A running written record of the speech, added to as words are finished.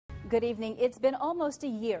Good evening. It's been almost a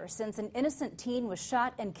year since an innocent teen was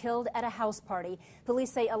shot and killed at a house party. Police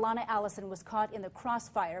say Alonna Allison was caught in the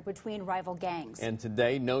crossfire between rival gangs. And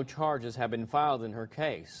today, no charges have been filed in her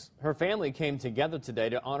case. Her family came together today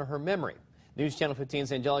to honor her memory. News Channel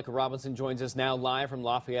 15's Angelica Robinson joins us now live from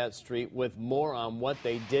Lafayette Street with more on what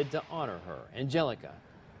they did to honor her. Angelica.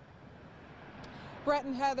 Brett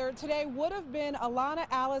and Heather, today would have been Alonna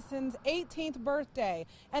Allison's 18th birthday,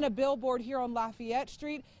 and a billboard here on Lafayette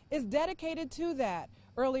Street is dedicated to that.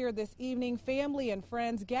 Earlier this evening, family and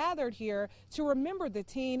friends gathered here to remember the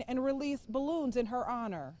teen and release balloons in her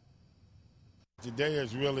honor. Today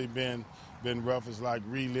has really been rough. It's like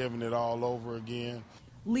reliving it all over again.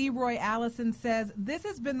 Leroy Allison says this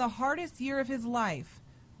has been the hardest year of his life,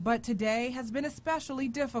 but today has been especially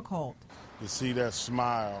difficult. To see that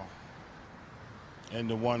smile and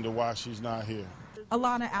to wonder why she's not here.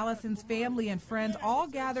 Alonna Allison's family and friends all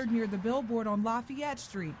gathered near the billboard on Lafayette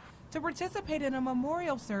Street to participate in a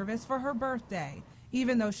memorial service for her birthday.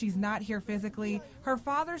 Even though she's not here physically, her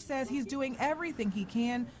father says he's doing everything he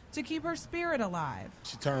can to keep her spirit alive.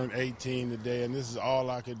 She turned 18 today, and this is all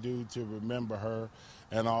I could do to remember her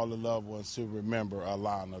and all the loved ones to remember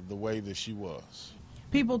Alonna the way that she was.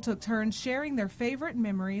 People took turns sharing their favorite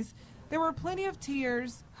memories. There were plenty of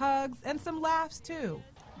tears, hugs, and some laughs, too.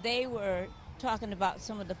 They were talking about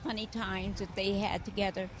some of the funny times that they had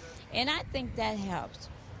together, and I think that helps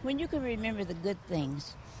when you can remember the good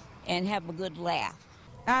things and have a good laugh.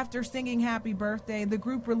 After singing happy birthday, the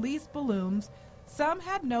group released balloons. Some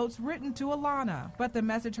had notes written to Alonna, but the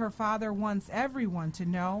message her father wants everyone to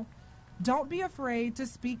know: don't be afraid to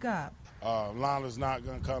speak up. Alonna's not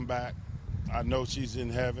going to come back. I know she's in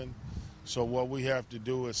heaven. So what we have to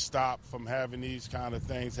do is stop from having these kind of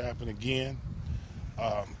things happen again.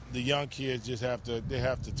 The young kids just have to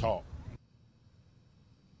talk.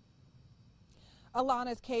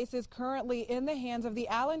 Alonna's case is currently in the hands of the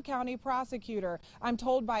Allen County prosecutor. I'm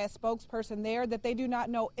told by a spokesperson there that they do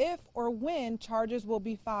not know if or when charges will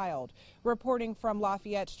be filed. Reporting from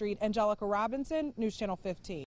Lafayette Street, Angelica Robinson, News Channel 15.